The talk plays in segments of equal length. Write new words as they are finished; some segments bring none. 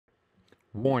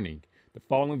Warning: the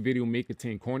following video may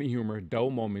contain corny humor,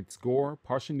 dull moments, gore,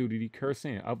 partial nudity,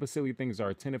 cursing, and other silly things are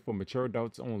intended for mature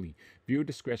adults only. Viewer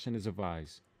discretion is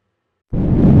advised.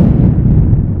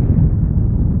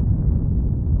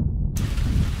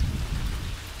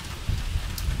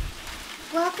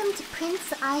 Welcome to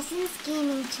Prince Eisen's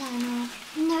gaming channel.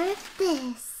 Nerf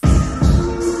this.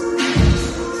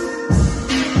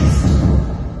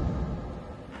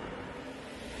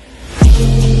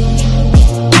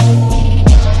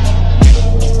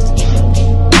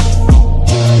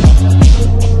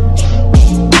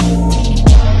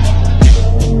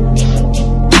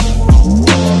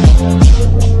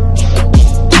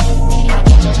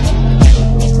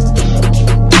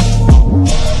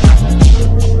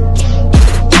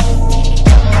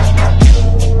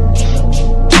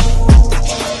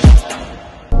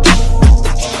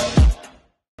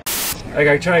 I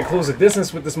gotta try and close the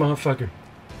distance with this motherfucker.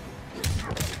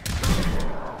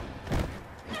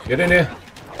 Get in there.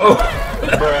 Oh!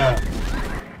 Bruh.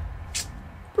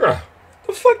 Bruh.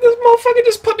 The fuck this motherfucker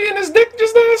just put me in his dick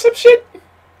just now or some shit?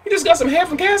 He just got some hair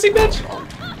from Cassie, bitch?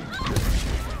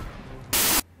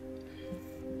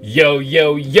 Yo,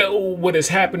 yo, yo, what is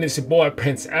happening? It's your boy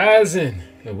Prince Eisen.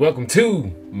 And welcome to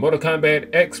Mortal Kombat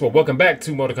X. Well, welcome back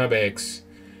to Mortal Kombat X.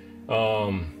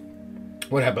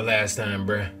 What happened last time,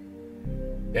 bruh?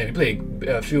 Yeah, he played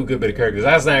a few good bit of characters.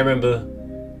 Last night I remember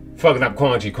fucking up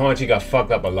Quan Chi. Quan Chi got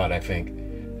fucked up a lot, I think.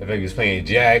 I think he was playing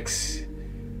Jax,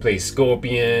 played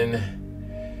Scorpion.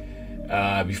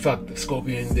 We fucked the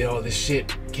Scorpion, did all this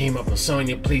shit. Came up on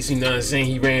Sonya place, you know what I'm saying?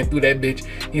 He ran through that bitch.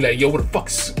 He like, yo, where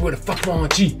the fuck Quan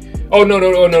Chi? Oh no,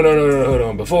 hold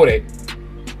on. Before that,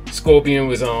 Scorpion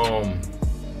was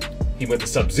he went to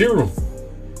Sub-Zero.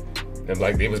 And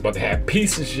like they was about to have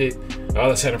peace and shit. All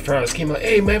of a sudden, Ferris came out,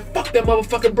 hey man, fuck that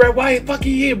motherfucker, bruh. Why the fuck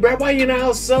he here, bruh? Why you in the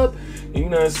house, sub? You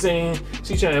know what I'm saying?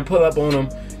 She trying to pull up on him.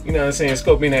 You know what I'm saying?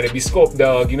 Scorpion had to be Scorp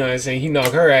dog. You know what I'm saying? He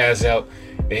knocked her ass out.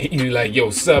 And he like, yo,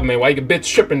 sub, man, why you bitch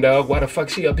tripping, dog? Why the fuck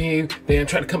she up here? Then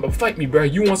trying to come up fight me,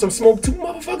 bruh. You want some smoke too,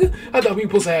 motherfucker? I thought we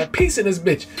supposed to have peace in this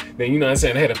bitch. Then, you know what I'm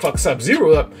saying? I had to fuck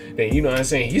Sub-Zero up. Then, you know what I'm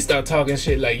saying? He started talking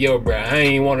shit like, yo, bruh, I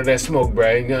ain't wanted that smoke,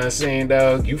 bruh. You know what I'm saying,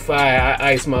 dog? You fire,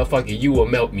 I ice, motherfucker. You will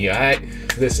melt me, alright?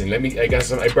 Listen,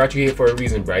 I brought you here for a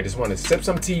reason, bruh. I just want to sip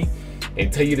some tea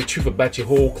and tell you the truth about your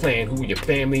whole clan, who your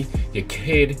family, your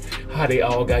kid, how they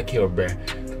all got killed, bruh.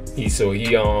 He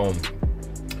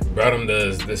brought him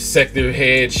the sector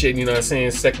head shit, you know what I'm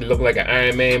saying? Sector looked like an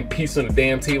Iron Man piece on the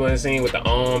damn table, you know what I'm saying? With the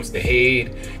arms, the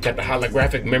head, got the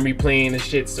holographic memory playing and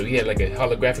shit. So he had like a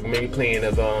holographic memory playing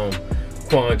of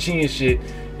Quan Chi and shit.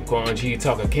 And Quan Chi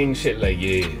talking king shit like,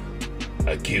 yeah,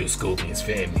 I killed Scorpion's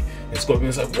family. And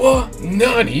Scorpion's like, what?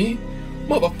 Nani?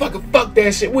 Motherfucker, fuck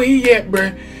that shit. Where he at,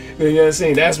 bruh? You know what I'm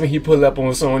saying? That's when he pulled up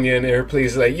on Sonya and her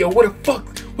place like, yo, where the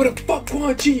fuck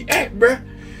Quan Chi at, bruh?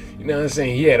 You know what I'm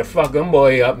saying? He had to fuck them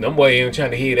boy up. Them boy ain't trying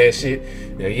to hear that shit.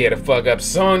 You know, he had to fuck up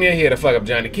Sonya. He had to fuck up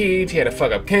Johnny Cage. He had to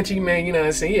fuck up Kenchi, man. You know what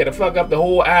I'm saying? He had to fuck up the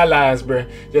whole allies, bruh.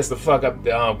 Just to fuck up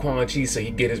the Quan Chi so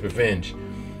he get his revenge.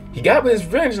 He got his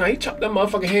revenge now. He chopped that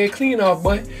motherfucking head clean off,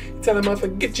 boy. Tell that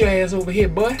motherfucker, get your ass over here,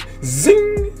 boy.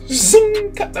 Zing,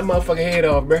 zing. Cut that motherfucking head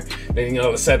off, bruh. Then all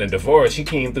of a sudden, Devorah, she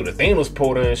came through the Thanos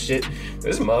portal and shit.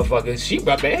 This motherfucker, she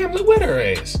brought the amulet with her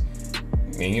ass.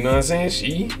 And you know what I'm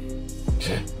saying?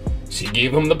 She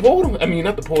gave him the portal. I mean,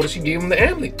 not the portal. She gave him the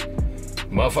amulet.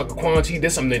 Motherfucker Quan Chi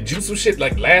did some ninjutsu shit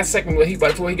like last second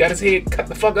before he got his head cut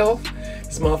the fuck off.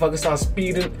 This motherfucker started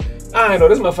speeding. I don't know.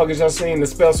 This motherfucker just saying the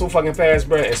spell so fucking fast,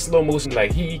 bro, in slow motion.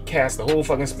 Like he cast the whole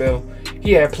fucking spell.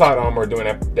 He had plot armor during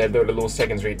that little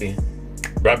seconds right there.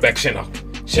 Brought back Shinnok.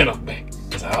 Shinnok back.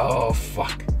 It's like, oh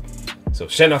fuck. So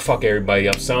Shinnok fuck everybody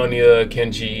up. Sonya,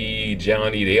 Kenji,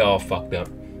 Johnny, they all fucked up.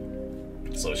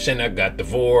 So Shinnok got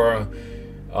Devorah.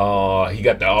 He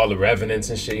got all the revenants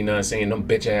and shit, you know what I'm saying? Them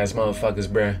bitch ass motherfuckers,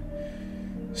 bruh.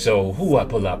 So who I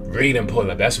pull up? Raiden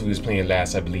pull up. That's who he was playing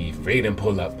last, I believe. Raiden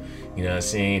pull up. You know what I'm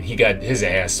saying? He got his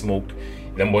ass smoked.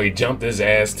 That boy jumped his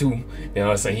ass too. You know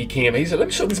what I'm saying? He came. He said, "Let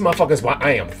me show these motherfuckers why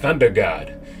I am Thunder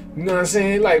God." You know what I'm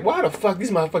saying? Like, why the fuck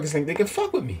these motherfuckers think they can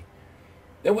fuck with me?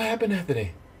 Then what happened after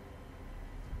that?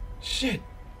 Shit.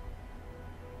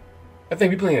 I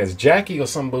think we playing as Jackie or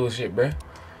some bullshit, bruh.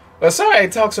 Well, sorry I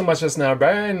talk so much just now, bro.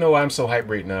 I didn't know why I'm so hype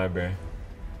right now, bro.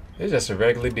 It's just a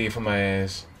regular day for my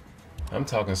ass. I'm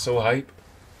talking so hype.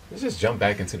 Let's just jump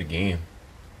back into the game.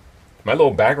 My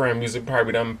little background music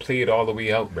probably done played all the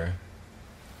way out, bro.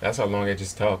 That's how long I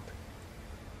just talked.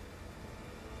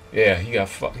 Yeah, he got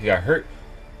hurt.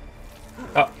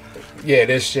 Oh, yeah,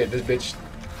 this bitch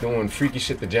doing freaky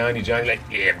shit to Johnny. Johnny like,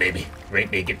 yeah, baby, right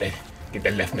there, get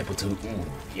that left nipple too. Ooh,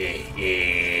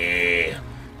 yeah.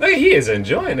 Look, he is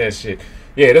enjoying that shit.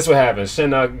 Yeah, that's what happened.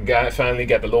 Shinnok finally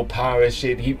got the little power and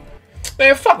shit.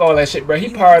 Man, fuck all that shit, bro. He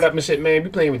powered up and shit, man. We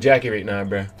playing with Jackie right now,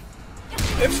 bro.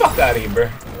 Man, fuck out of here, bro.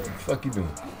 What the fuck you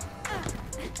doing?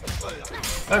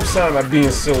 I'm sorry about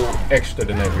being so extra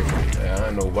than everything. I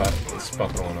don't know what the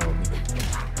fuck going on with me.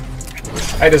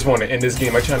 I just want to end this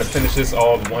game. I'm trying to finish this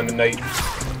all one night.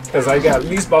 Because I got at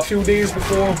least about a few days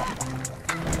before.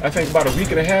 I think about a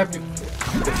week and a half.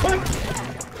 What the fuck?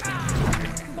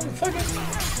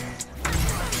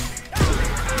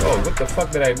 Oh, what the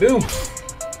fuck did I do?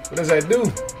 What does that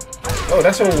do? Oh,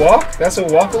 that's her walk? That's her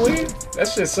walk away? That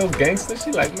shit's so gangster.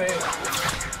 She like, man.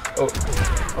 Oh,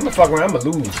 I'm gonna fuck around. I'm gonna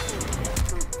lose.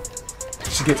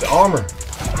 She gets the armor.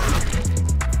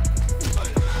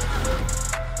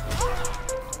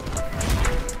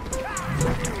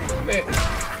 Man.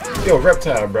 Yo,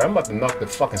 Reptile, bro. I'm about to knock the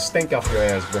fucking stink off your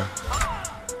ass, bro.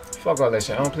 Fuck all that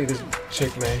shit. I don't play this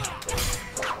chick, man.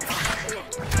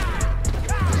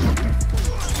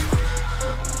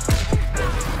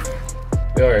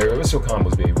 Alright, what's your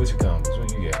combos, baby? What's your combos?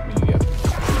 What you got? What you got?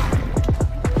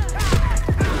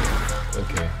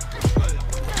 Okay.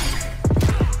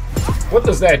 What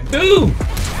does that do?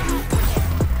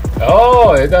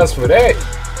 Oh, it does for that.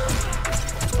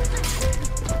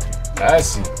 I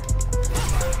see.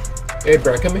 Hey,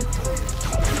 bro, come here.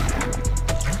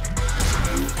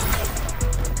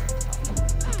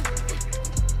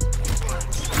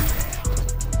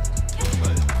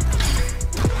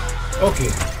 Okay.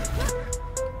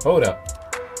 Hold up.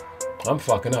 I'm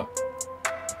fucking up.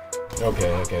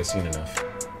 Okay, I seen enough.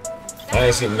 I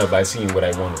ain't seen enough, but I seen what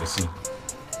I wanted to see.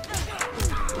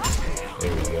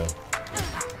 There we go.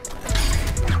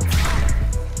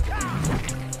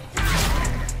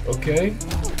 Okay.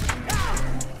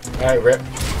 Alright, Rep.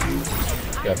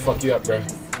 Gotta fuck you up, bro.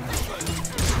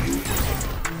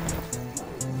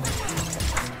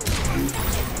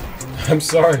 I'm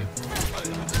sorry.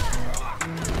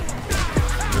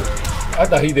 I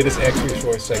thought he did his extra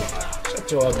for a second.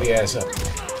 Shut your ugly ass up.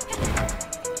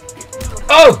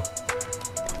 Oh!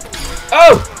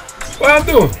 Oh! What I'm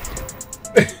doing?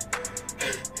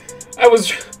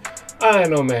 I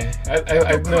don't know, man.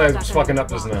 I know I was fucking up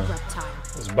just now.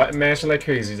 I was button mashing like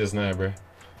crazy just now, bro.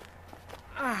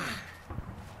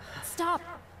 Stop.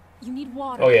 You need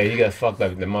water. Oh yeah, he got fucked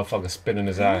up. The motherfucker spit in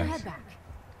his eyes.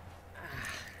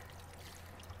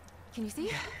 Can you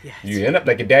see? Yeah. You end up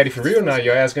like your daddy for real now.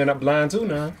 Your ass going up blind too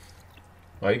now.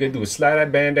 All you gotta do is slide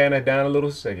that bandana down a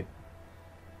little second.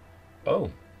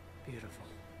 Oh. Beautiful.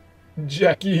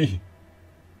 Jackie.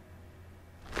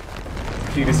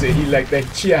 Peter said he liked that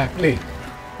chocolate.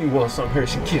 He wants some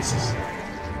Hershey Kisses.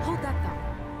 Hold that thought.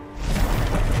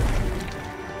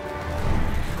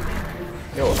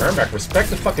 Yo, Ermac, respect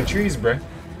the fucking trees, bruh.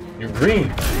 You're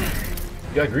green.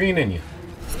 You got green in you.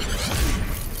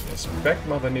 Respect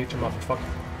Mother Nature, motherfucker.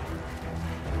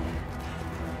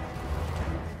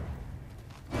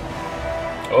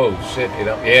 Oh shit,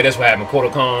 yeah, that's what happened.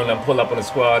 Kodokan, I'm pull up on the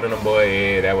squad and them boy,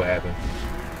 yeah, that what happened.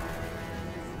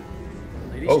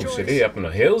 Oh shit, they up in the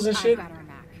hills and shit?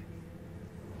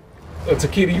 Oh,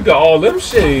 Takeda, you got all them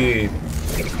shit.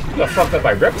 You got fucked up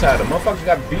by Reptile. The motherfucker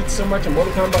got beat so much in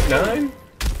Mortal Kombat 9.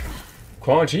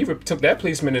 Quan Chi took that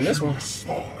placement in this one.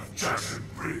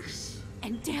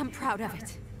 And damn proud of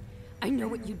it. I know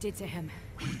what you did to him.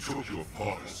 He took your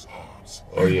father's arms.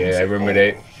 Oh yeah, I remember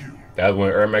that. That was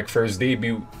when Ermac first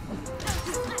debuted.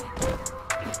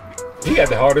 He got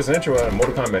the hardest intro out of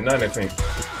Mortal Kombat 9, I think.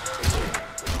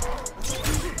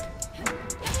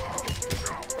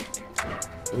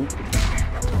 Ooh.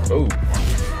 Oh.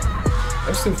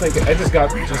 I'm still thinking, I just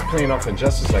playing off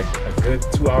Injustice like a good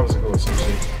 2 hours ago or some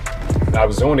shit. I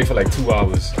was on it for like 2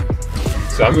 hours.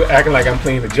 So I'm acting like I'm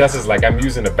playing Injustice, like I'm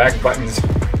using the back buttons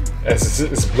as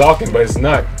it's blocking, but it's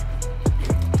not.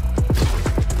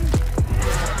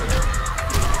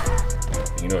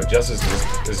 You know, Injustice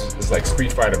is like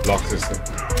Street Fighter block system.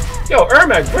 Yo,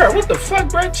 Ermac, bro, what the fuck,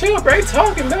 bro? Chill, bro.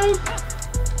 Talking, dog.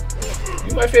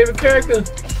 You my favorite character.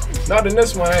 Not in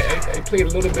this one. I played a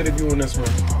little bit of you in this one.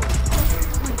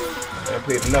 I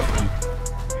played enough of you.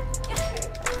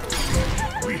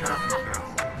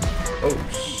 Oh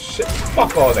shit!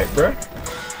 Fuck all that, bro.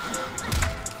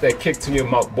 That kick to your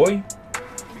mouth, boy.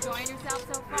 Enjoying yourself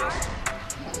so far?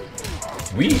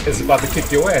 We is about to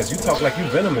kick your ass. You talk like you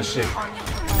Venom and shit.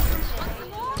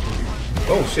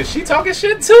 Oh shit, she talking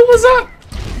shit too? What's up?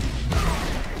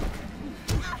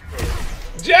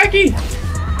 Jackie!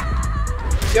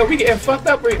 Yo, we getting fucked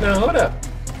up right now. Hold up.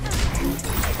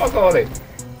 Fuck all that.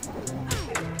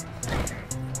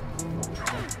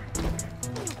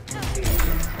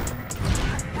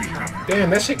 Damn,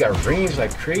 that shit got range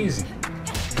like crazy.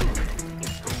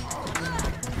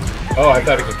 Oh, I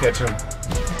thought I could catch him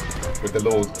with the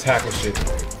little tackle shit.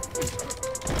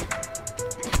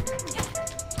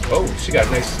 Oh, she got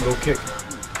a nice little kick.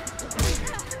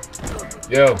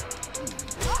 Yo.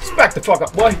 Back the fuck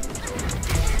up, boy.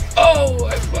 Oh,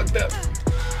 I fucked up.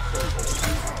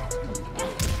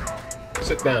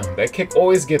 Sit down. That kick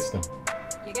always gets them.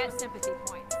 You got sympathy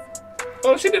points.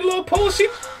 Oh, she did a little pose. She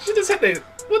just had the...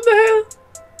 What the hell?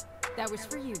 That was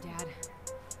for you, Dad.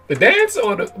 The dance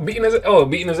or the beating his... Oh,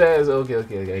 beating his ass.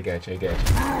 Okay. I got you.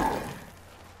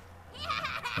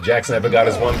 Jackson never got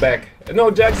his one back. No,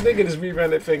 Jackson did get his rerun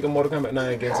that fake in Mortal Kombat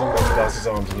 9 against him, but he lost his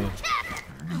arms again.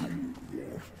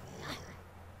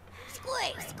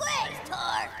 Squeeze,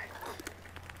 Tor.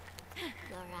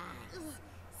 Your eyes,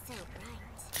 so bright.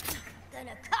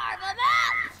 Gonna carve them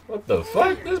out. What the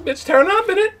fuck? This bitch turn up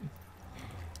in it?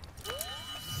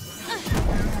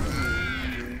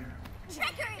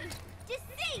 Trickery,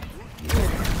 deceit.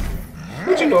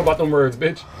 What you know about them words,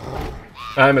 bitch?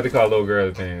 I meant to call little girl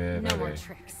the thing. No more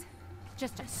tricks.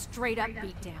 Just a straight up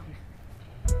beatdown.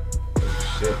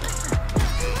 Shit.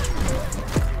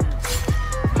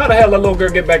 How the hell that little girl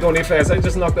get back on there fast? I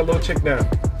just knocked that little chick down.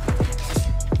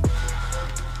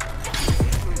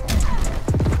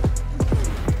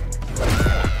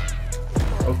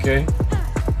 Okay.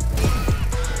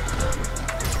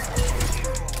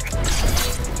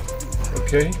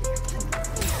 Okay.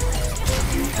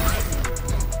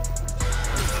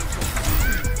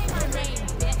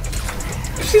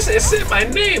 She said, "Say my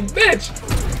name, bitch."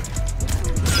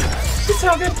 She's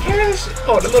talking Paris.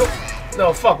 Oh, the little.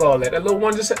 No, fuck all that. That little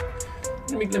one just said.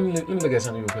 Let me look at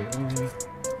something real quick.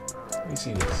 Let me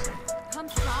see this. Come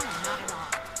strong, not at all.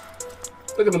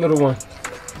 Look at the little one.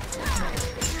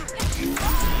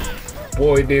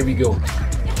 Boy, there we go.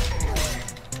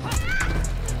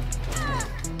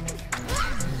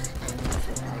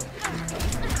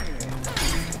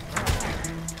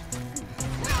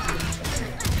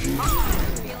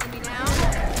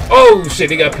 Oh shit,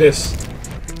 he got pissed.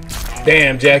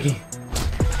 Damn, Jackie.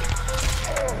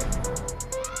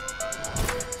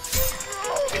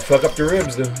 Fuck up the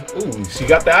ribs though. Ooh, she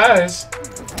got the eyes.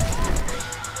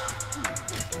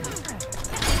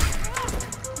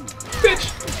 Bitch,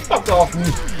 fuck off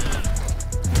me.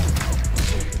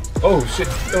 Oh shit,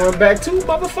 throwing back too,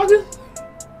 motherfucker.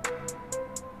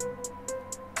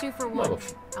 2 for 1.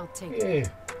 I'll take it. Yeah.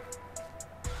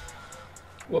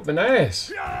 Whooping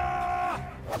ass.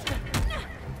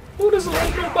 Who doesn't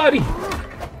like nobody?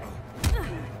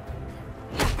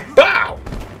 Bow!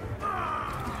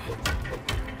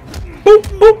 Boop,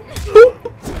 boop, boop.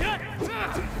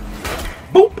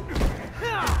 Boop.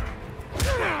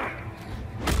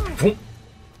 Boop.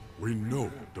 We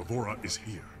know Devora is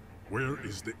here. Where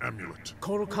is the amulet?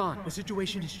 Kotal Khan, the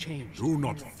situation has changed. Do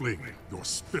not fling your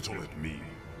spittle at me.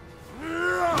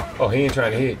 Oh, he ain't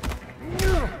trying to hit.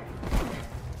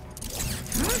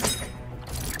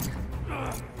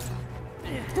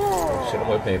 Shit, I'm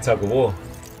like playing tug of war.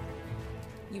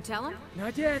 You tell him?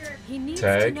 Not yet. He needs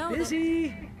Tag. to know that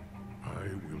Busy. I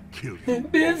will kill you.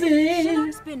 Busy.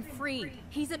 Shinnok's been freed.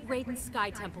 He's at Raiden's Sky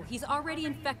Temple. He's already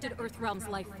infected Earthrealm's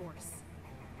life force.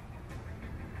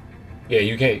 Yeah,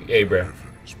 you can't. Hey, bro.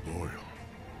 Heavens boil.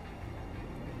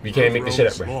 You can't make the shit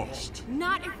up, Realm's bro. lost.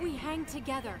 Not if we hang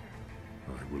together.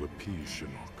 I will appease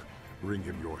Shinnok. Bring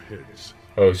him your heads.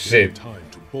 Oh shit. Time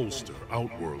to bolster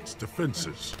Outworld's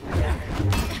defenses.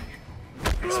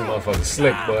 This motherfucker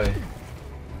slick, boy.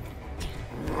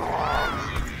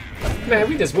 Man,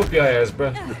 we just whoop your ass,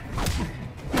 bro.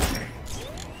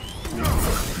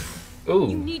 You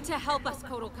Ooh. need to help us,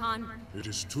 Kotal Khan. It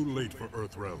is too late for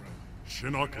Earthrealm.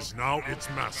 Shinnok is now its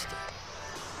master.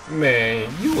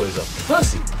 Man, you was a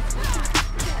pussy.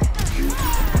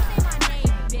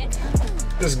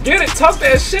 Just get it, talk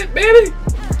that shit, baby.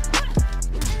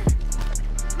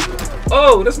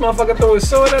 Oh, this motherfucker throw his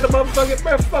sword at the motherfucker,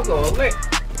 bro. Fuck all that.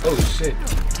 Oh shit.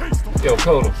 Yo,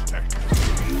 Kotal.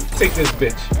 Take this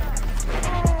bitch.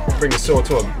 Bring the sword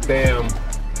to a damn.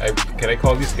 Can I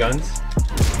call these guns?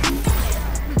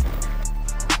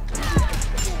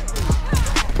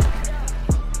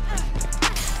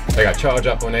 I got charge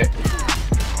up on that.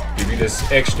 Give you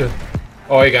this extra.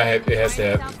 Oh, it has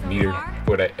to have meter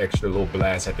for that extra little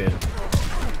blast at the end.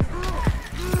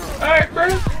 Alright, bro.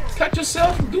 Cut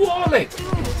yourself. Do all that.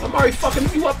 I'm already fucking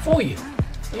you up for you.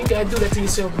 You ain't gotta do that to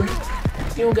yourself, bro.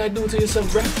 You don't gotta do it to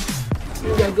yourself, bro. You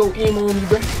don't gotta go emo on me,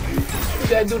 bro. You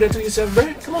gotta do that to yourself,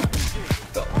 bro. Come on.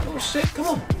 Oh shit, come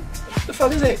on. What the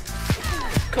fuck is that?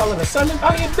 Calling a sun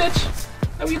out here, bitch?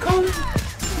 How you calling?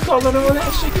 You calling all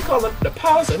that shit? You calling the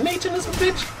powers of nature in this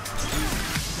bitch?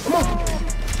 Come on.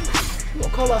 You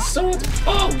gonna call our swords?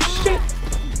 Oh shit.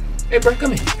 Hey, bro,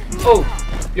 come here. Oh,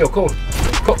 yo, Coda.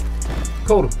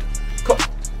 Coda.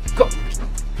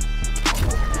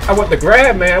 I want the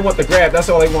grab, man. I want the grab. That's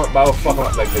all I want about fucking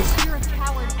up like this. You're a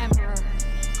coward, Emperor.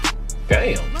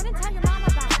 Damn. Run and tell your mom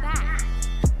about that.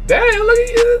 Damn, look at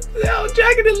you. Yo,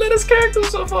 Jackie didn't let us characters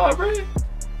so far, bro.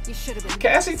 You should have been.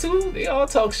 Cassie, too. They all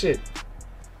talk shit.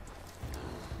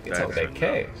 They talk that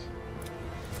cash.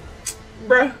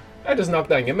 Bruh, I just knocked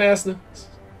down your master.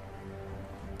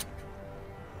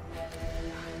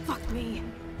 Fuck me.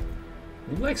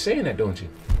 You like saying that, don't you?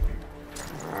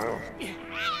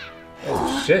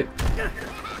 Oh shit.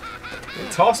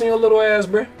 You're tossing your little ass,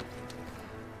 bruh.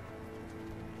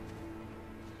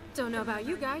 Don't know about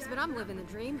you guys, but I'm living the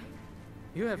dream.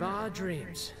 You have odd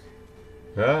dreams.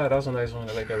 Ah, that was a nice one.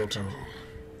 I like that little comment.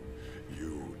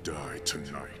 You die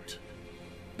tonight.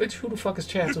 Bitch, who the fuck is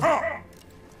chatting?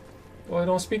 Boy,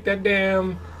 don't speak that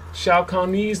damn Shao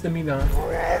Kahnese to me now.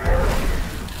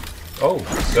 Oh,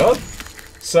 sub?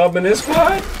 Sub in this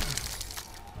squad?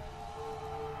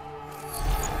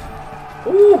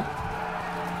 Ooh.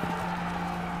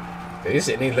 They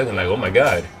sitting there looking like, oh my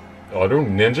god. Are there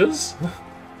ninjas?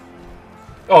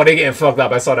 Oh, they getting fucked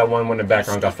up. I saw that one when the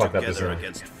background got fucked up this round.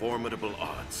 Against formidable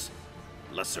odds.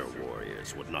 Lesser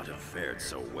warriors would not have fared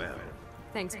so well.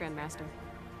 Thanks, Grandmaster.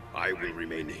 I will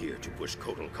remain here to push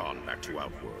Kotal Khan back to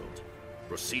Outworld.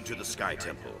 Proceed to the Sky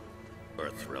Temple.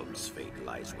 Earthrealm's fate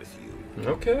lies with you.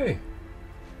 Okay.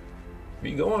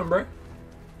 Be going, bruh.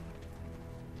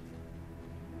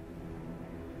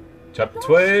 Chapter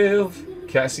 12,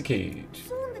 Cassie Cage.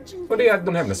 What are y'all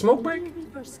gonna have a smoke break?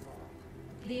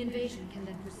 The invasion can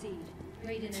then proceed.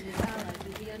 Raiden and his allies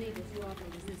will be unable to offer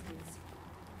resistance.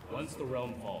 Once the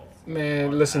realm falls,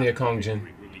 Man, listen here, Kong Jin.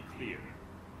 will be clear.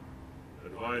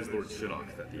 Advise Lord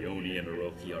Shinnok that the Oni and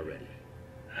Orochi are ready.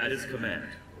 At his command,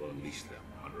 we'll unleash them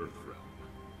on Earthrealm.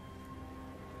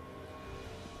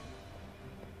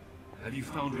 Have you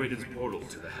found Raiden's portal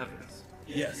to the heavens?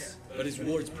 Yes, but his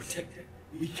ward's protected.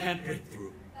 We can't break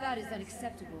through. That is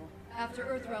unacceptable. After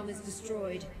Earthrealm is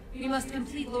destroyed, we must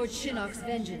complete Lord Shinnok's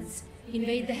vengeance,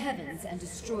 invade the heavens, and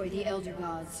destroy the Elder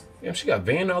Gods. Damn, she got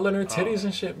vein all in her titties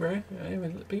and shit, bruh. I didn't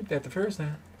even peep that the first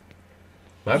time.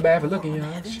 My bad for looking,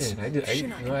 y'all. Shit,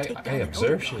 I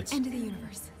observe shit. End of the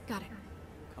universe. Got it.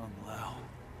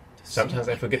 Sometimes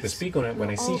I forget to speak on it when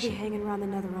I see We'll all be shit. hanging around the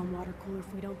Netherrealm water cooler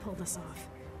if we don't pull this off.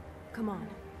 Come on.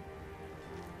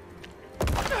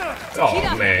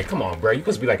 Oh man, come on, bro. You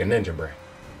supposed to be like a ninja, bro.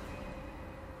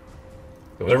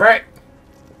 It was right.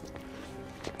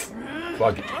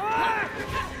 Fuck it.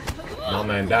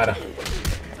 Mama and Dada.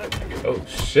 Oh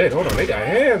shit, hold on, they got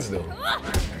hands though.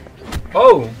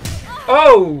 Oh!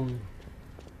 Oh!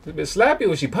 It's a bit slappy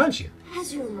when she punch you.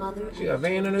 Has your mother She got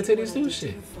vein in her titties too,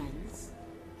 shit.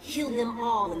 Heal them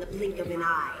all in the blink of an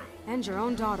eye. And your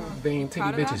own daughter. Vein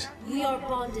titty bitches. We are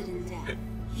bonded in death.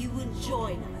 You will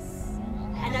join us.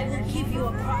 And I will give you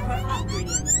a proper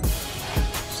upbringing.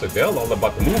 Sadell all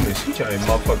about the movement. She trying to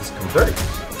motherfuckers convert.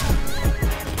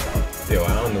 Yo,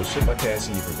 I don't know shit about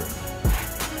Cassie either, bro.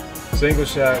 Single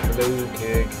shot, blue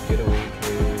kick, getaway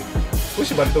kick. What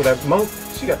she about to throw that monk?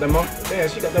 She got that monk. Damn,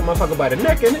 she got that motherfucker by the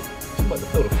neck, innit? She about to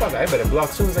throw the fuck. I better block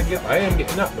as soon as I get. I am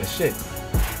getting up, but shit.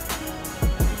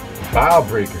 Bow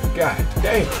breaker. God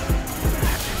damn.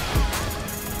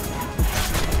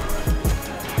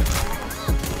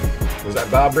 Was that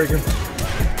bow breaker?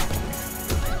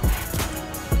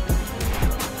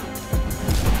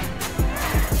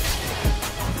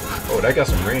 Oh, that got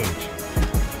some range.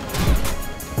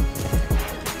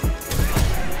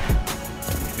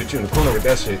 Get you in the corner with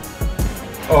that shit.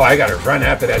 Oh, I gotta run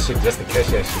after that shit just to catch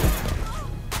that shit.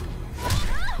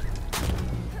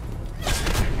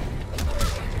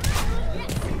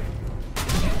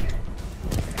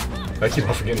 I keep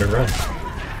on forgetting to run.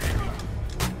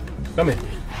 Come in.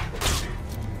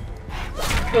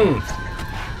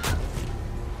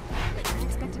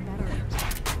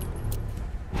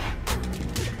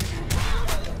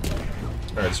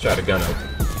 Alright, let's try the gun out.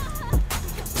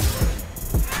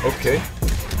 Okay.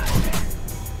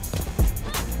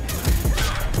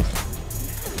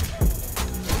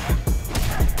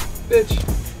 Bitch.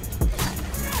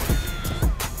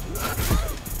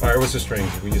 Alright, what's the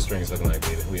strings? What your strings looking like,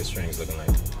 baby? What your strings looking like?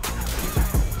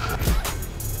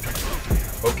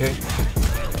 Okay.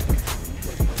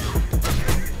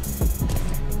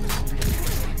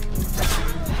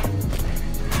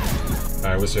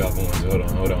 Alright, what's your other ones? Hold on,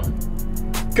 hold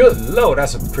on. Good lord,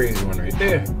 that's a crazy one right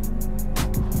there.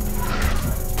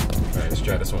 Alright, let's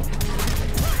try this one.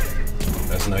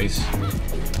 That's nice.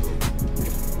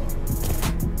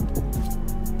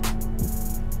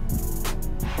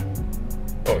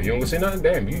 Oh, you don't gonna say nothing?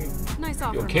 Damn, you Nice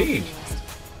offer, Cage.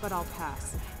 but I'll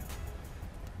pass.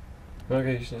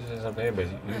 Okay, you should say something, but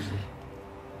usually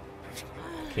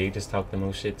Cage just talk the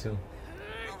most shit too.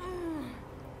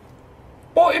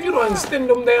 Boy, if you don't understand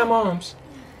them damn arms,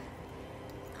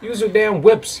 use your damn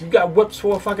whips. You got whips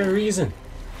for a fucking reason.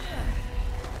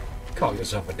 Call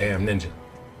yourself a damn ninja.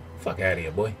 Fuck out of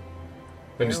here, boy.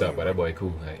 Let me stop by that boy.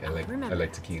 Cool. I like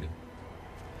Takeda.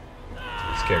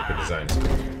 His character design is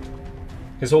cool.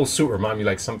 His whole suit remind me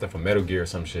like something from Metal Gear or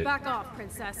some shit. Back off,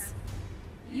 princess.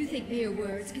 You think mere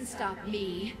words can stop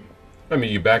me? I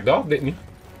mean, you backed off, didn't you?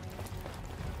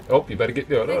 Oh, you better get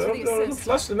there. No,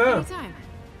 flush it now.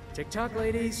 TikTok,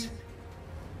 ladies.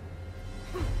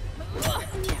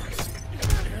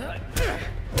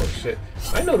 Oh shit!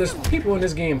 I know there's people in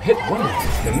this game hit women,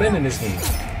 the men in this game,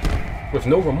 with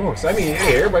no remorse. I mean,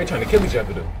 hey, everybody trying to kill each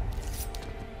other though.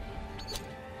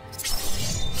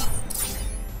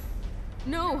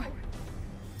 No.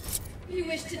 You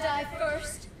wish to die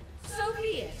first? So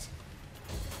be it.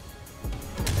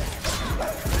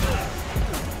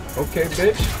 Okay,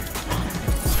 bitch.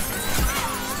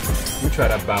 You try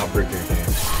that bow breaker again.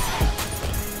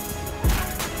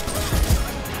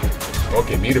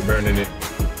 Okay, meter burning it.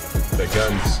 The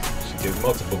guns. She gives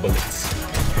multiple bullets.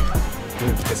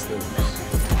 Two pistols.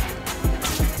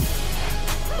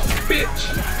 Bitch!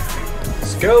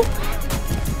 Let's go!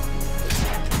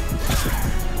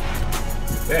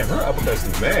 Damn, her uppercuts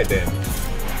do mad damage.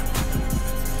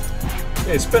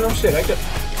 Yeah, spin on shit. I got.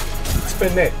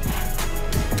 Spin that.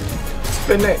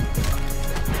 Spin that.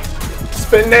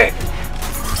 Spin that.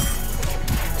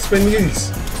 Spin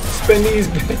these. Spin these,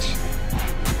 bitch.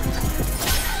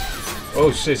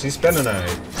 Oh shit, she's spinning on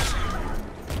it.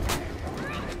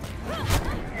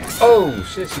 Oh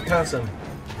shit, she caught some.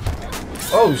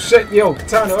 Oh shit, yo,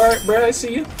 Katana, alright, bro, I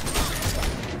see you.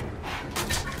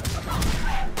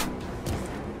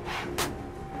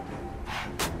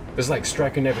 It's like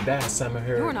Striker Never Dies, some of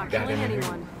her. You're not killing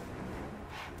anyone.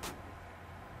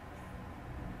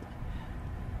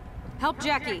 Help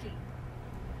Jackie.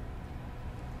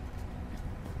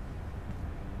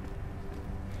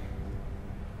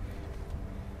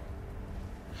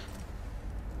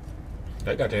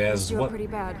 I got their asses what? Pretty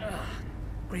bad.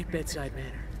 Great bedside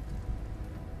manner.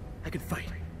 I could fight.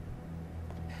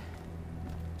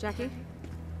 Jackie?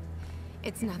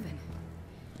 It's nothing.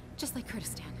 Just like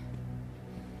Kurdistan.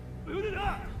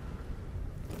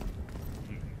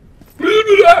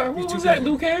 What was that,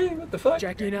 Luke? What the fuck?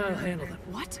 Jackie and I'll handle them.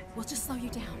 What? We'll just slow you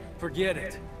down. Forget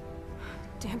it.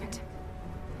 Damn it.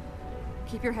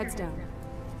 Keep your heads down.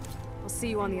 I'll see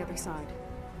you on the other side.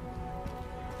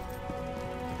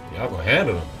 Y'all gonna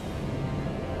handle him.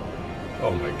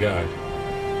 Oh my god.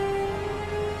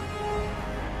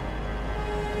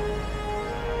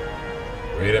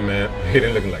 Raiden, man.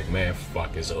 Raiden looking like, man,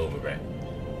 fuck, it's over, man.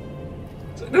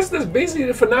 So this is basically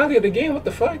the finale of the game. What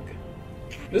the fuck?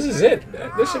 This is it.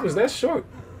 This shit was that short.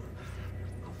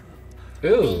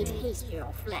 Ew. Taste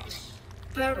your flesh,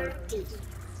 buried deep.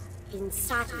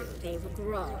 Inside you, they will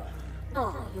grow.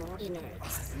 All your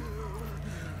innards.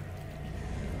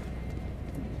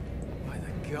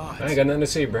 God. I ain't got nothing to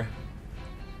say, bruh.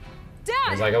 Dad!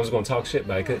 I was like, I was gonna talk shit,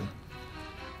 but I couldn't.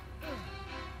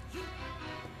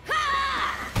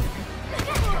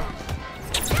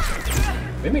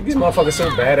 They make these motherfuckers so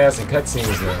badass in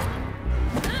cutscenes now.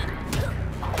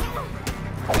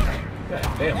 God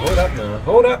damn, hold up now.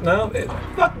 Hold up now.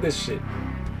 Fuck this shit.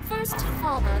 First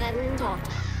father, then daughter.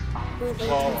 Will they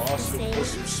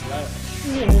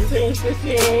taste the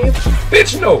same?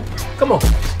 Bitch, no! Come on.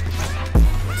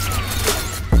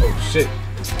 Oh shit.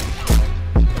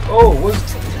 Oh,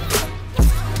 what's...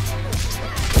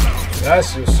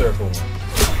 That's your circle.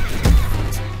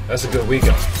 That's a good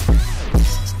weekend.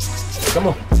 Come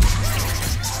on.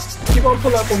 Keep on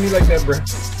pulling up on me like that, bruh.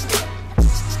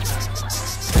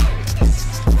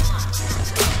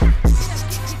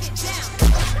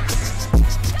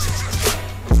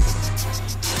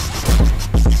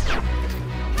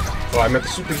 Oh, I meant to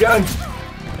shoot the gun.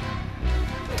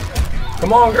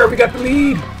 Come on, girl, we got the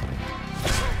lead.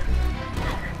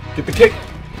 Get the kick.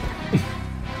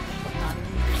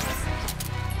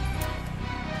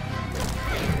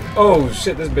 Oh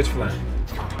shit, this bitch flying.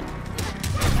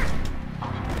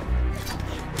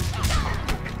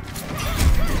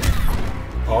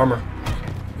 Armor.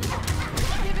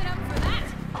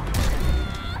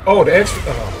 Oh, the extra.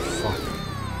 Oh, fuck.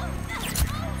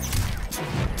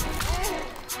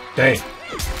 Dang.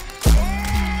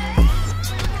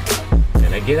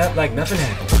 And I get up like nothing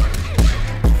happened.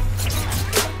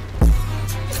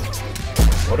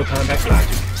 Mortal Kombat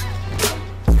logic.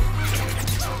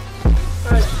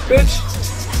 Alright, bitch.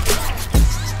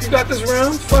 got this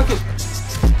round. Fuck it.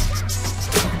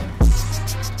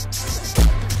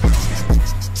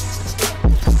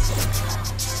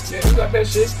 Yeah, you got that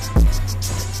shit.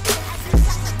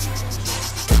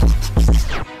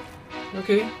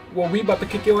 Okay, well, we about to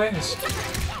kick your ass.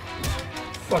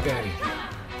 Fuck out of here.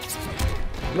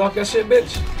 Block that shit,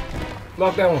 bitch.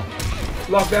 Block that one.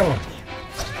 Block that one.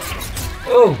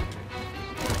 Oh.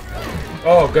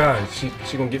 Oh, God. She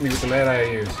gonna get me with the mad eye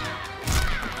ears.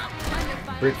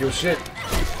 Break your shit.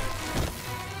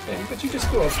 Man, but you just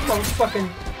threw a motherfucking...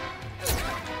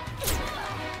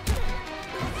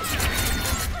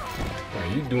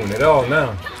 Man, you doing it all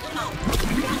now.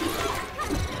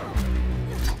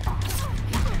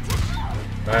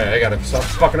 Alright, I gotta stop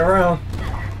fucking around.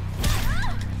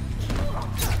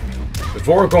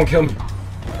 Devora gonna kill me.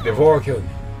 Devora killed me.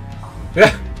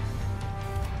 Yeah.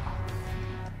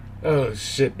 Oh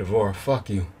shit, Devora, fuck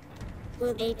you.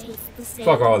 Will they taste the same?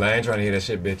 Fuck all that. I ain't trying to hear that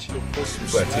shit, bitch.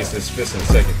 But taste this fist in a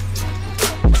second.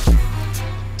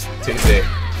 Taste that.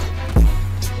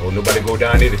 Oh, nobody go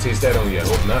down there to taste that on you. I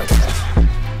hope not.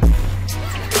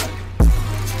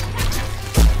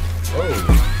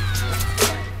 Oh.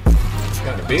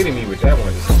 Kind of baiting me with that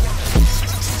one.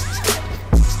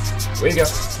 Wake up.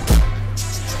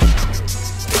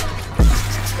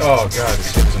 Oh god,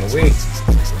 this shit is in the way.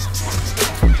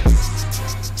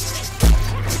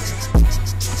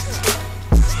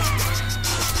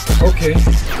 Okay.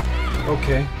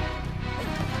 Okay.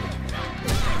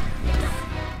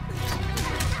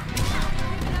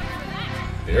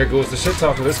 There goes the shit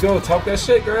talker. Let's go. Talk that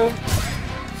shit, girl.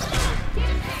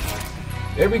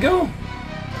 There we go.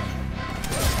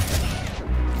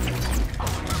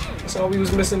 That's all we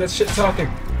was missing, that shit talking.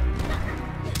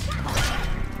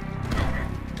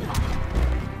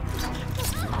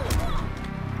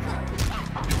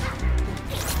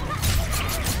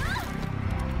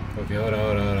 Okay, hold on.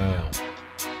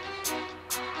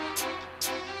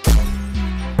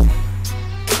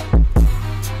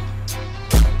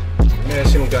 Man,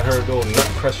 she don't got her little nut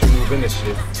crusher move in this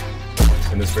shit.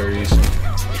 In this variation.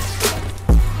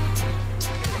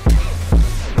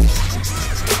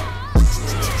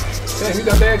 Damn, you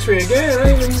got the x-ray again. I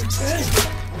ain't even... Dang.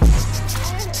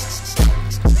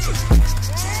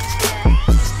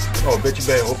 Oh, bet you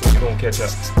better hope you don't catch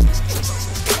up.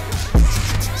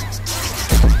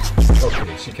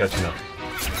 Okay, she catching up.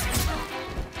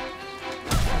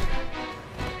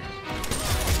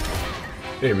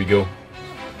 There we go.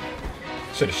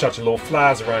 Should have shot your little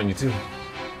flies around you too.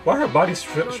 Why her body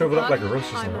shriveled up like a roach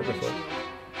or something? What the fuck?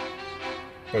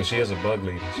 Oh, she is a bug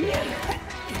lady.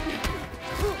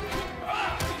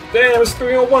 Damn, it's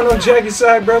 3-on-1 on Jackie's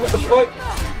side, bro. What the fuck?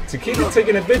 To keep it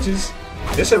taking the bitches.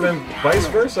 This should have been vice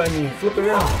versa. I mean, flip it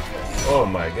around. Oh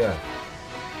my god.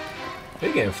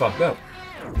 They getting fucked up.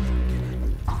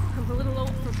 I'm a little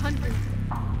old for hunting.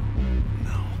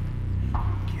 No.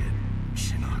 Kid,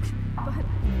 Shinnok. But...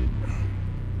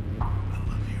 I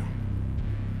love you.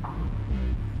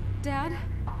 Dad?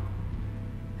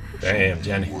 Damn,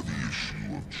 Jenny. For the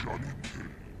issue of Johnny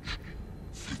Cage.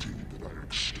 Fitting that I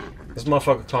exterminate. This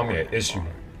motherfucker called me an issue.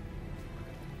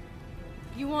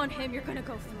 You want him, you're gonna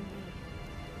go through me.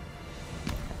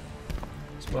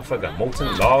 This motherfucker got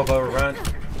molten lava around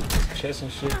his chest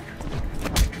and shit.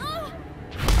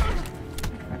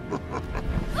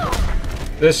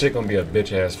 This shit gonna be a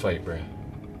bitch ass fight, bruh.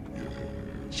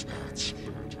 Yes, that's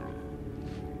better.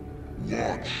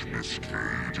 Watch, Miss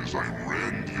Cage, as I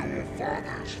rend your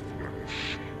father's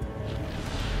flesh.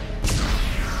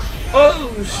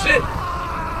 Oh shit!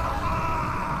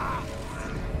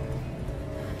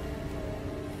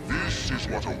 This is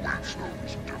what awaits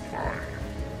those who defy him.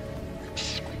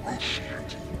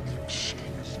 Excruciating,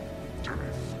 exquisite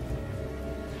death.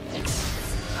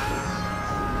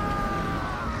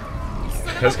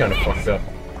 That's kind of fucked up.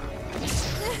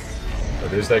 But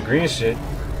there's that green shit.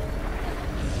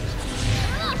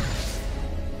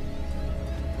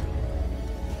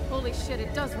 Holy shit,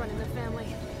 it does run in the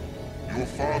family. Your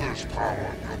father's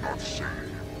power will not save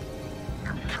him.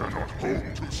 You cannot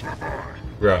hope to survive.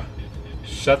 Bruh,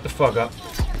 shut the fuck up.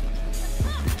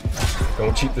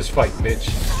 Don't cheat this fight, bitch.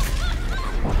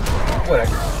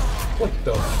 What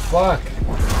the fuck?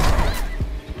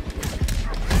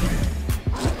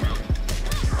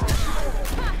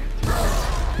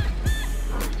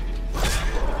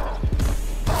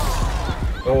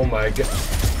 Oh my god.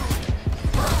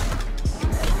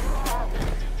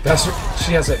 That's her.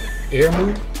 She has an air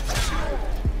move?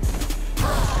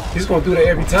 He's gonna do that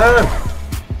every time.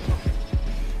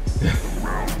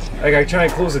 I gotta try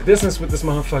and close the distance with this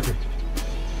motherfucker.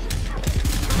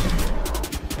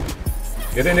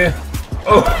 Get in there.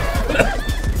 Oh!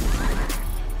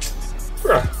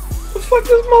 fuck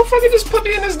this motherfucker just put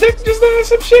me in his dick just now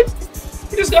some shit?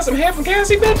 You just got some hair from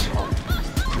Cassie, bitch?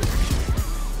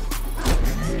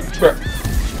 Bruh.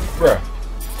 Bruh.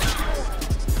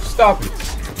 Stop it.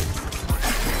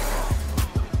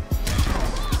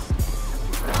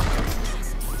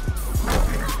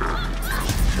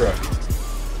 Bruh.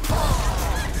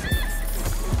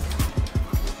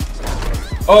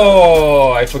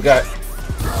 Oh, I forgot.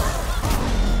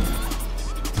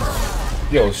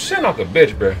 Yo, Shinnok a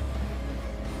bitch, bruh.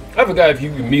 I forgot if you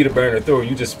can meet a burner through,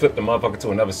 you just flip the motherfucker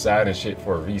to another side and shit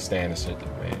for a restand and shit,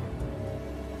 man.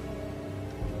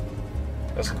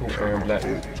 That's a cool Aaron Black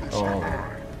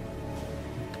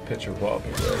picture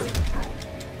wallpaper.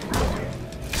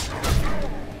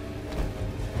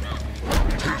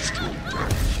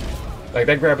 Like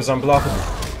that grab is unblockable.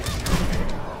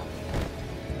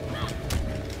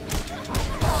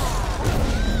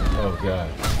 Oh god.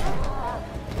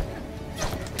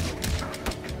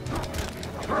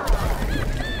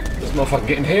 This motherfucker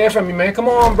getting hair from me, man. Come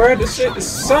on, bro. This shit is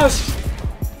sus.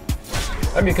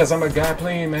 I mean, because I'm a guy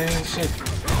playing, man. Shit.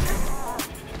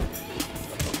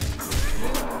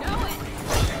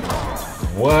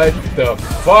 What the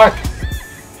fuck?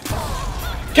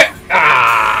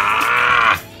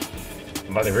 Ah!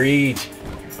 I'm about to rage.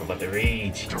 I'm about to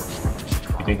rage.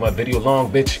 You make my video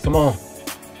long, bitch. Come on.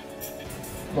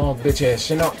 Come on, bitch ass.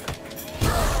 Chin up.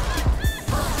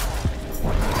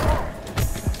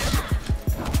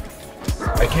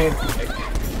 I can't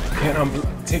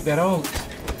take that out.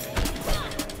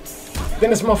 Then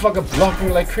this motherfucker blocking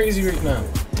me like crazy right now.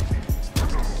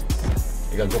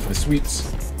 You gotta go for the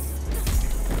sweeps.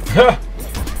 Ha!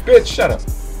 Bitch, shut up.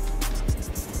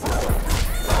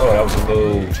 Oh, that was a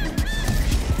low.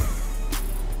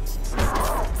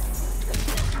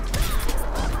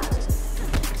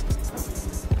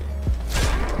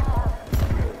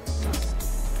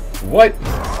 What?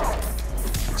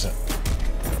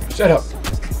 Shut up.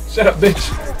 Shut up, bitch.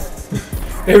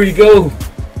 There we go.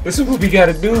 This is what we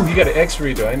gotta do. He got an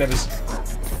X-ray though. I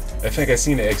think I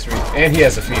seen the X-ray. And he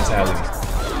has a fatality.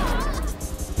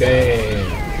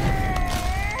 Damn.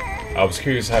 I was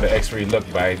curious how the X-ray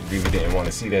looked, but I really didn't want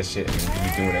to see that shit and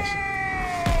be doing that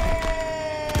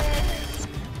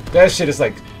shit. That shit is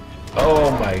like,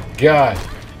 oh my god.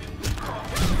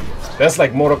 That's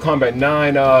like Mortal Kombat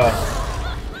 9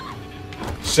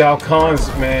 Shao Kahn's,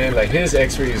 man. Like his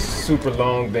X-ray is super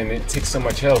long, then it takes so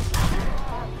much health.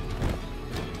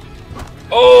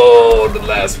 Oh, the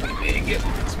last one didn't get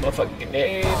this motherfucking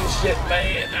head and shit,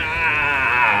 man.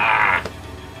 Ah.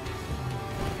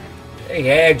 They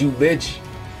had you, bitch.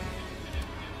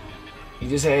 You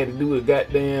just had to do a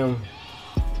goddamn.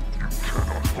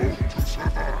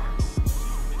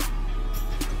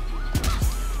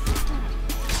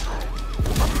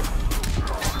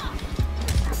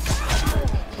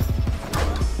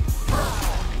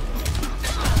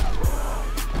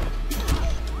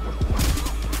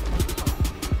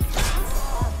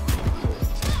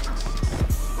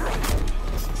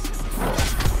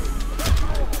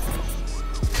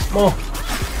 Come on.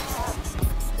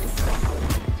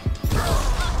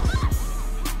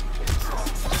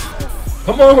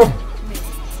 Come on.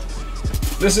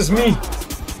 This is me.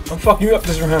 I'm fucking you up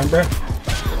this round, bruh.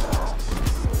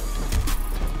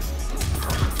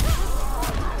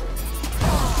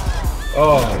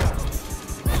 Oh.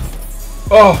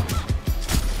 Oh.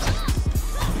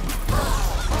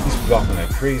 He's blocking like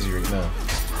crazy right now.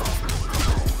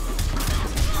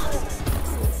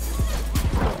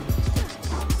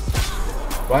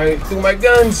 Why through my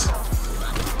guns?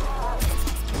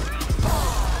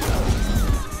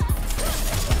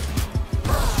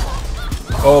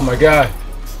 Oh my god.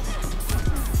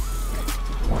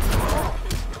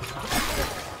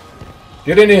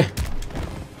 Get in here.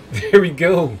 There we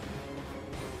go.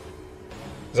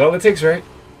 That's all it takes, right?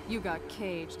 You got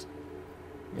caged.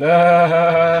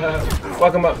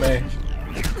 Fuck him up, man.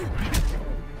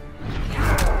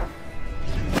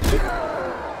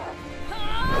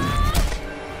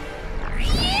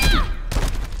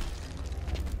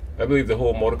 I believe the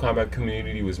whole Mortal Kombat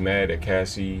community was mad that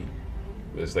Cassie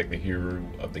was like the hero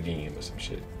of the game or some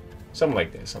shit. Something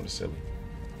like that, something silly.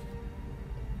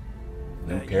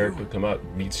 New character come out,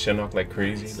 beats Shinnok like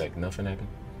crazy, like nothing happened.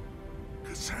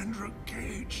 Cassandra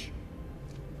Cage.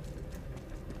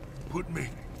 Put me.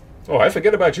 Oh, I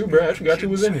forget about you, bro. I forgot you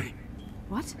was in it.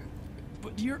 What?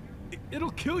 But it'll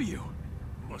kill you.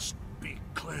 Must be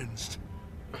cleansed.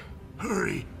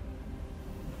 Hurry.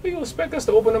 You expect us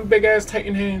to open them big ass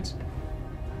Titan hands?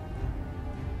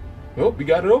 Nope, we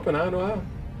got it open. I don't know how.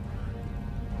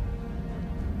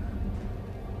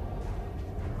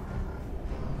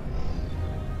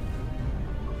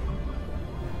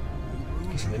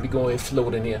 Let me go and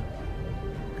float in here.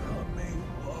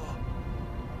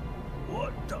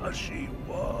 Watashi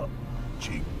wa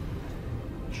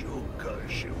Joka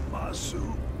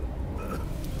shimasu.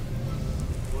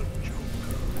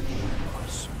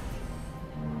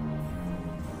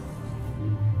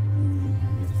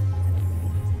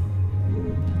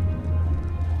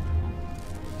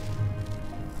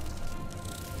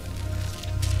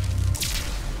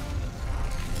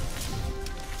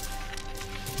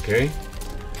 Okay.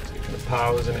 Taking the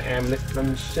powers and the amulet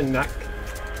from Shinnok.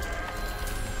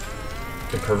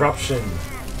 The corruption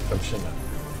from Shinnok.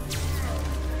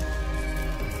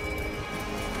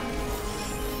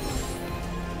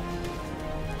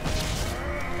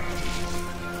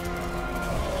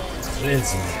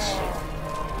 Cleansing that shit.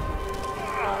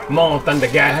 Come on, Thunder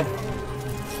God.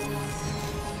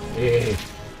 Yeah.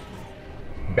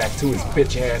 Back to his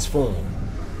bitch ass form.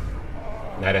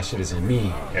 Now that shit is in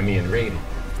me. I mean Raiden.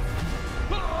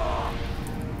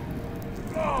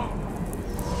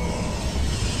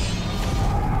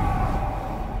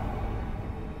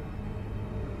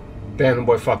 Damn, them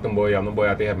boy fucked them boy up. Them boy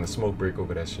out there having a smoke break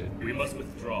over that shit. We must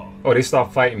withdraw. Oh, they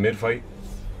stopped fighting mid-fight?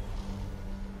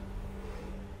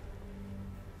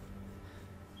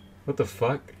 What the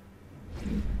fuck?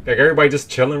 Like, everybody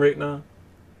just chilling right now?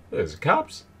 There's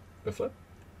cops? The fuck?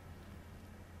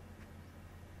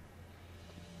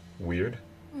 Weird.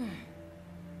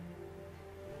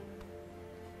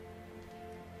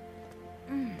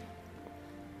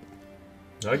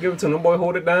 I'll give it to them. Boy,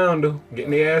 hold it down, though.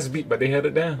 Getting their ass beat, but they had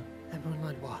it down. That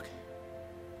moonlight walk.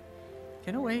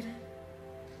 Can I wait?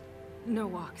 No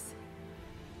walks.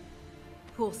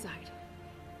 Poolside.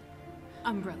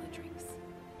 Umbrella drinks.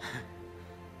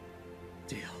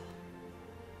 Deal.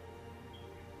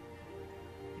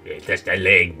 Yeah, touch that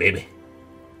leg, baby.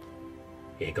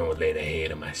 You ain't gonna lay the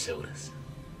head on my shoulders.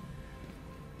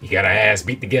 You got our ass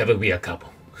beat together, we a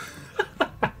couple.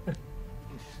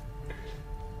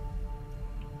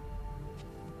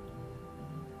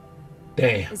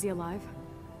 Damn. Is he alive?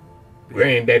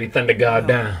 Granddaddy Thunder God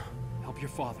down. Help your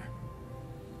father.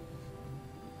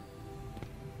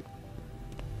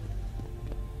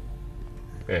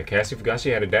 Yeah, Cassie forgot she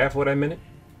had to die for that minute.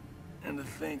 And to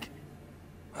think,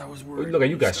 I was worried. Look like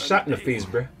you got shot in the face,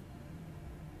 bruh.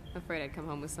 Afraid I'd come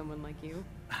home with someone like you.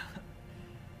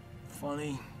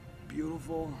 Funny,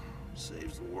 beautiful,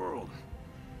 saves the world.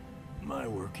 My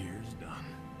work here is done.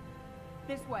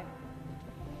 This way.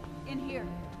 In here.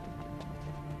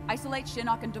 Isolate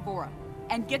Shinnok and Devora.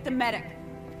 And get the medic.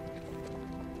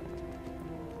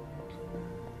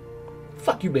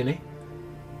 Fuck you, Benny.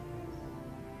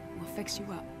 We'll fix you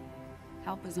up.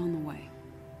 Help is on the way.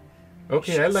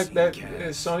 Okay, I like that. Yeah,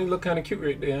 Sony look kind of cute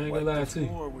right there. I ain't gonna lie to you.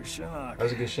 That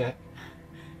was a good shot.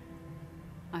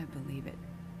 I believe it.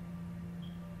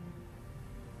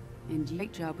 And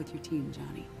great job with your team,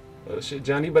 Johnny. Oh shit,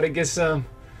 Johnny, better get some.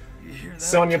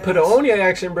 Sonya put her on your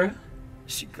action, bruh.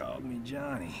 She called me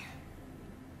Johnny.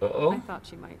 Uh-oh. I thought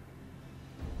she might.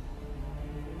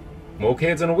 More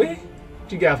kids on the way?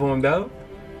 What you got for him, dog?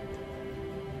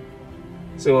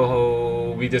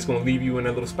 So, we just gonna leave you in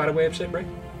that little spiderweb shit, bruh?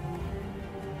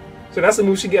 So that's the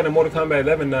move she got in Mortal Kombat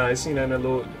 11 now. I seen that in that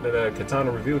little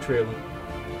Katana reveal trailer.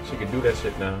 She could do that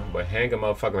shit now, but hang a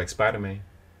motherfucker like Spider-Man.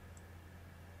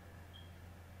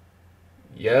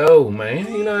 Yo, man,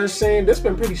 you know what I'm saying? This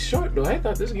been pretty short, though. I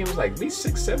thought this game was like at least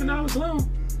 6-7 hours long.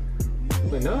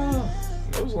 But no,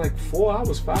 it was like 4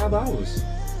 hours, 5 hours.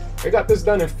 They got this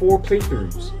done in 4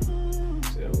 playthroughs.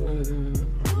 So,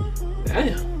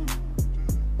 damn.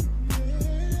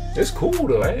 It's cool,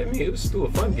 though. I mean, it was still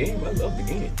a fun game. I love the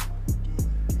game.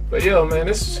 But yo, man,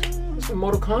 this is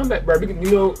Mortal Kombat, bro.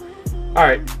 You know, all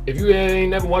right. If you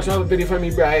ain't never watched another video from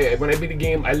me, bro, when I beat the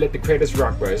game, I let the credits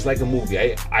rock, bro. It's like a movie.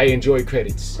 I enjoy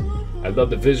credits. I love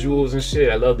the visuals and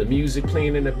shit. I love the music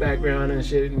playing in the background and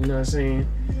shit. You know what I'm saying?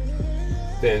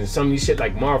 Then some of these shit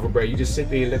like Marvel, bro. You just sit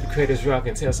there and let the credits rock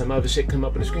until some other shit come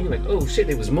up on the screen. Like, oh shit,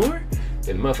 there was more.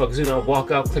 Then the motherfuckers, you know, walk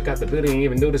out, click out the video, and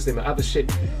even notice that my other shit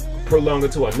prolong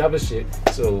it to another shit.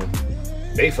 So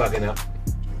they fucking up.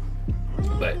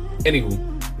 But anywho,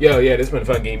 yo, yeah, this been a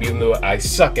fun game, even though I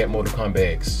suck at Mortal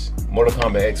Kombat X. Mortal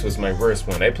Kombat X was my worst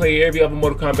one. I played every other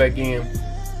Mortal Kombat game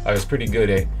I was pretty good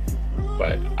at,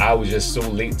 but I was just so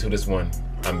late to this one.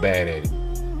 I'm bad at it.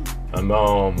 I'm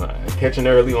catching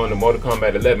early on the Mortal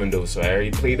Kombat 11 though, so I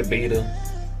already played the beta.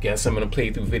 Got some of the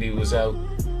playthrough videos out.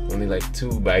 Only like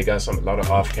 2, but I got a lot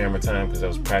of off-camera time because I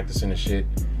was practicing the shit.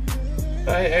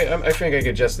 I think I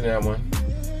get just in that one.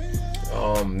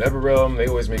 NetherRealm, they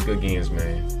always make good games,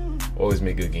 man. Always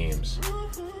make good games.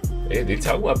 They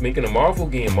talk about making a Marvel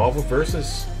game, Marvel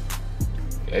versus.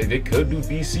 They could do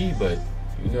DC, but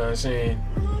You know what I'm saying?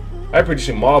 I'm pretty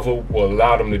sure Marvel will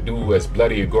allow them to do as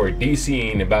bloody or gory. DC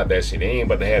ain't about that shit. They ain't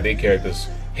about to have their characters'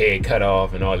 head cut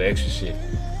off and all the extra shit.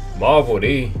 Marvel,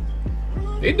 they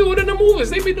do it in the movies.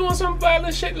 They be doing some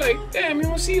violent shit like, damn, you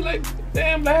don't see like,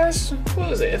 damn, last, what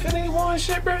was it, Infinity War and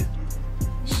shit, bro?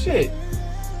 Shit.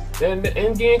 Then the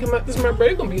Endgame come out this month, bro.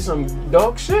 It's gonna be some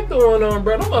dog shit going on,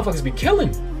 bro. Them motherfuckers be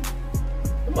killing.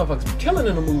 Them motherfuckers be killing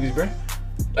in the movies, bro.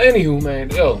 But anywho, man,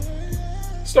 yo,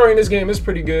 story in this game is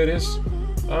pretty good. It's,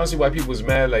 I don't see why people was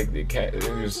mad. Like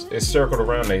it's circled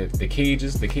around the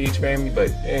cages, the Cage family, but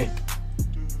hey,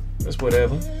 that's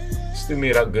whatever. Still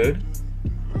made out good.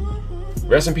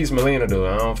 Rest in peace, Melina, though.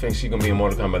 I don't think she's gonna be in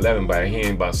Mortal Kombat 11, but I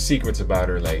hearing about secrets about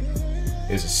her. Like,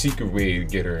 there's a secret way to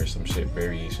get her or some shit,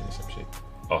 variation or some shit.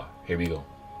 Oh, here we go.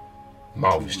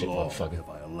 Marvel shit, motherfucker. Have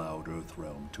I allowed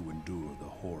Earthrealm to endure the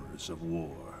horrors of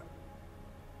war?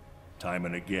 Time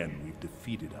and again, we've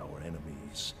defeated our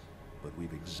enemies, but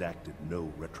we've exacted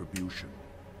no retribution,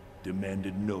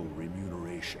 demanded no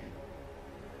remuneration.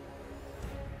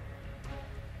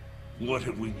 What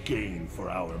have we gained for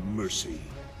our mercy?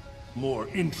 More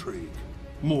intrigue,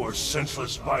 more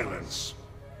senseless violence.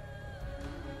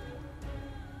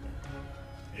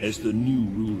 As the new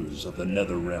rulers of the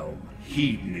Netherrealm,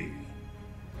 heed me.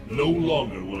 No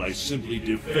longer will I simply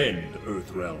defend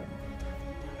Earthrealm.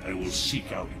 I will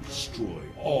seek out and destroy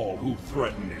all who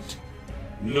threaten it.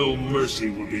 No mercy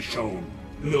will be shown,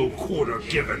 no quarter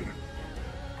given.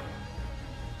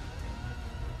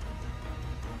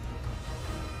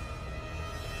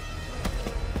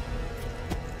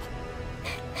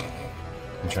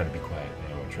 I'm trying to be quiet, I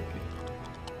don't want to trip you.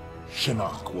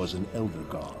 Shinnok was an Elder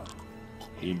God,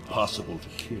 impossible to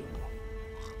kill.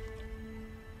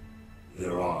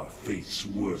 There are fates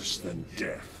worse than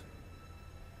death.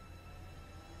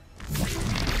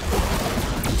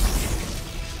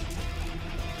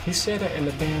 He said that in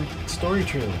the damn story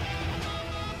trailer.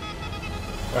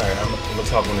 Alright, I'm gonna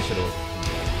talk on this shit over.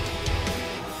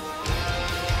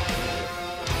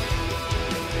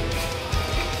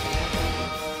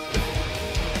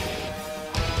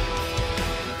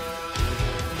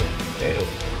 Ew.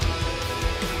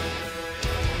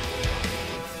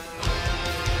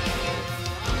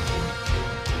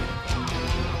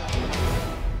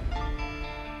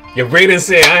 Your Raiden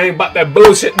said, I ain't about that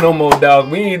bullshit no more, dog.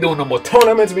 We ain't doing no more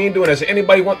tournaments. We ain't doing that shit.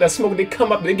 Anybody want that smoke, they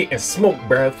come up, they getting smoked,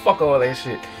 bruh. Fuck all that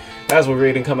shit. That's what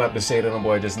Raiden come up to say to them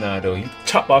boy just now, though. He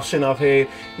chop off Shinnok's head.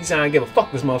 He said, I don't give a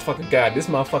fuck this motherfucking guy. This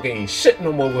motherfucker ain't shit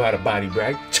no more without a body,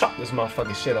 bruh. I chop this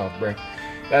motherfucking shit off, bruh.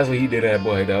 That's what he did to that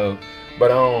boy, dog. But,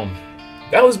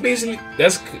 that was basically,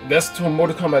 that's to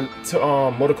Mortal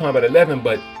Kombat 11,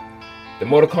 but the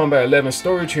Mortal Kombat 11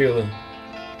 story trailer,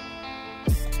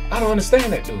 I don't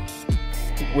understand that, dude.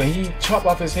 When he chopped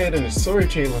off his head in the story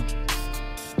trailer,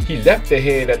 he left the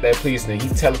head at that place and then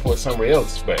he teleported somewhere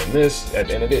else. But in this, at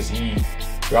the end of this, he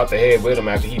dropped the head with him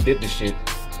after he did the shit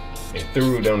and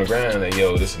threw it on the ground like,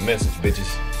 yo, this is a message, bitches.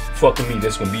 Fuck with me,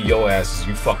 this gonna be your asses.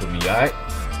 You fuck with me, alright?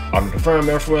 Out of the firm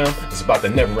realm, it's about the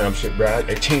never realm shit, bro.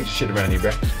 They changed the shit around here,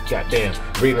 bro. Goddamn,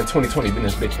 Raiden 2020 been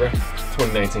this bitch, bro.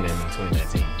 2019, I mean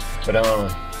 2019. But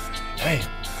damn.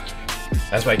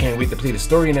 That's why I can't wait to play the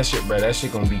story in that shit, bro. That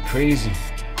shit gonna be crazy.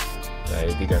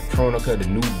 Like, they got Kronika, the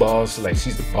new boss. Like,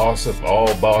 she's the boss of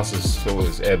all bosses. So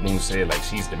as Ed Boon said, like,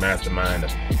 she's the mastermind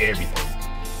of everything.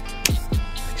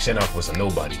 Like, Shinnok was a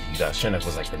nobody. You got Shinnok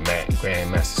was like the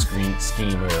grandmaster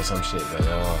schemer or some shit. But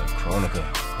Kronika.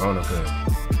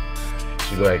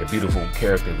 She look like a beautiful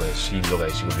character, but she look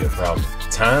like she would be a problem.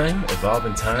 Time,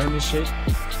 evolving time and shit.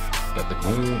 Got the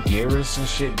Goon Gearus and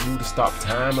shit, you to stop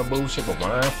time and bullshit, but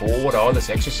wind forward, all this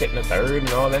extra shit in the third and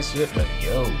all that shit. Like,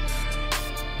 yo,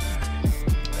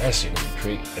 that shit would be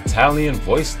crazy. Italian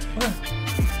voice. What?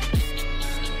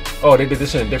 Oh, they did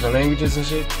this shit in different languages and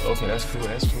shit. Okay, that's cool.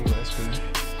 That's cool.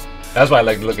 That's why I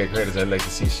like to look at credits. I like to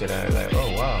see shit. I like,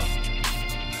 oh wow.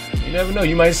 You never know.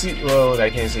 You might see. Well, I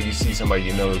can't say you see somebody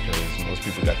you know because most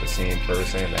people got the same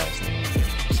first and last name.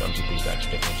 Some people got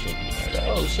different shit. Like,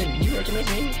 oh shit, you recognize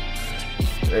me?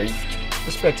 Hey,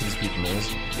 respect to these people, man.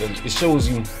 It shows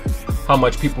you how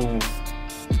much people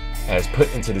has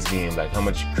put into this game, like how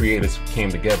much creators came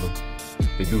together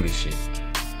to do this shit.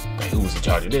 Like who was in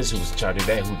charge of this, who was in charge of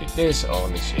that, who did this, all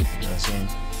this shit. You know what I'm saying?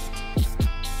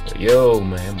 But yo,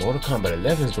 man, Mortal Kombat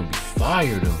 11 is gonna be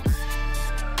fire though.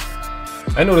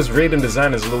 I know this Raiden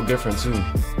design is a little different too.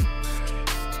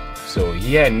 So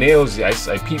he had nails.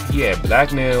 I peeped. He had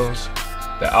black nails.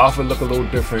 The outfit looked a little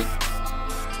different.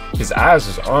 His eyes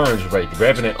was orange, right?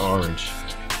 Revenant orange.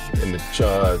 In the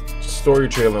story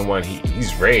trailer one,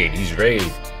 he's Raid. He's Raid.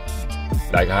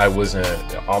 Like how I was in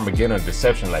Armageddon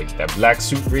Deception, like that black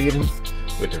suit Raiden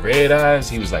with the red eyes.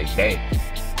 He was like, dang,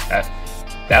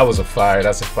 that was a fire.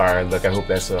 That's a fire look. I hope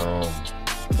that's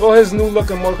well, his new look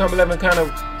in Mortal Kombat 11 kind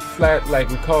of flat, like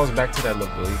recalls back to that look.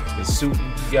 Though. His suit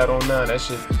he got on now, that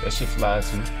shit fly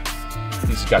too.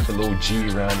 He's got the little G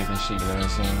around it and shit. You know what I'm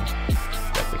saying?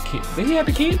 Got the cape. Did he have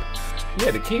the cape? He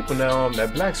had the cape on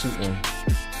that black suit one.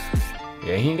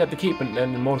 Yeah, he ain't got the cape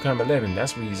in Mortal Kombat 11.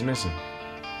 That's what he's missing.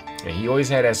 And he always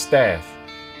had that staff.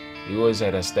 He always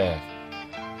had that staff.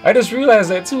 I just realized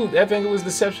that too. I think it was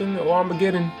Deception or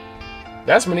Armageddon.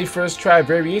 That's when they first tried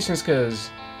variations,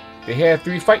 because they had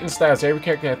 3 fighting styles. Every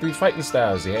character had 3 fighting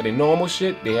styles. They had a normal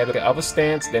shit, they had the other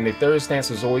stance, then the third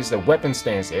stance was always the weapon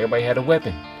stance. Everybody had a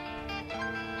weapon.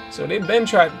 So they've been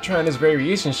trying this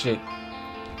variation shit.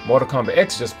 Mortal Kombat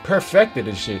X just perfected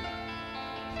this shit.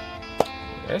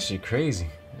 That shit crazy.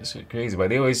 That shit crazy. But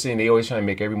they always trying to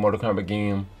make every Mortal Kombat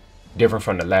game different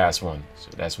from the last one. So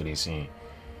that's what they're saying.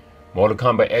 Mortal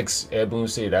Kombat X, Ed Boon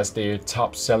said that's their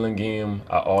top selling game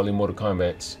out all the Mortal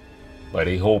Kombats. But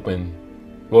they hoping,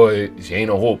 well, it ain't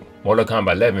no hope. Mortal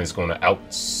Kombat 11 is gonna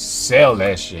outsell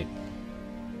that shit.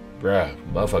 Bruh,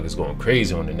 motherfuckers going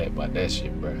crazy on the net about that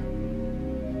shit, bruh.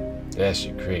 That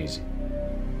shit crazy.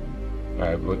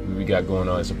 Alright, what we got going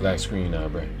on? It's a black screen now,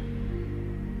 bruh.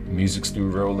 The music's still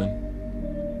rolling.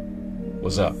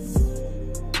 What's up?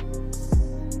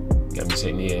 Got me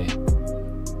sitting here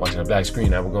watching a black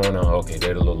screen. Now we're going on. Okay,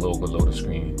 there's the little logo below the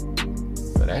screen.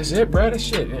 But that's it, bruh. That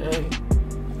shit.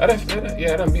 I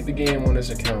done beat the game on this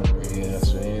account. Yeah,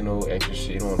 so ain't no extra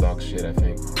shit. You don't unlock shit, I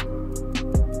think.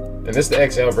 And this is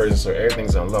the XL version, so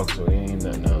everything's unlocked, so there ain't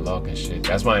nothing unlocking shit.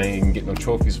 That's why I ain't even get no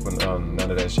trophies for none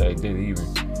of that shit I did either.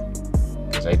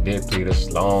 Because I did play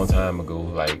this long time ago,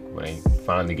 like when I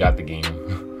finally got the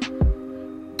game.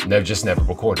 Never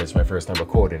recorded. It's my first time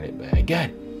recording it, but I got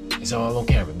it. It's all on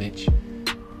camera, bitch.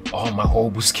 All my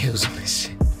horrible skills on this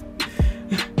shit.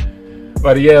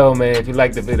 But yeah, man, if you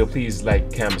like the video, please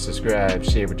like, comment, subscribe,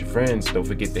 share with your friends. Don't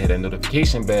forget to hit that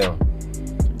notification bell.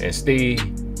 And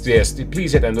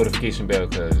please hit that notification bell,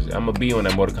 because I'm going to be on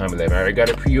that Mortal Kombat 11. I already got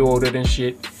it pre-ordered and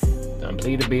shit. I'm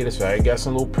playing the beta, so I already got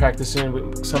some little practice in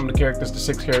with some of the characters, the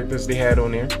 6 characters they had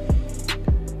on there.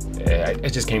 I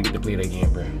just can't wait to play that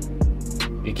game, bro.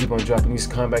 They keep on dropping these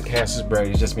combat casts, bro.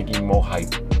 It's just making me more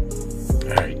hype.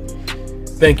 Alright.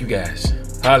 Thank you, guys.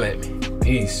 Holla at me.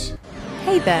 Peace.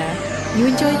 Hey there. You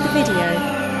enjoyed the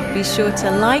video? Be sure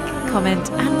to like,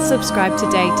 comment and subscribe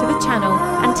today to the channel,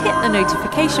 and hit the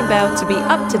notification bell to be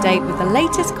up to date with the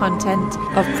latest content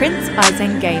of Prince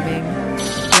Aizen Gaming.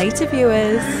 Later,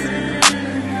 viewers.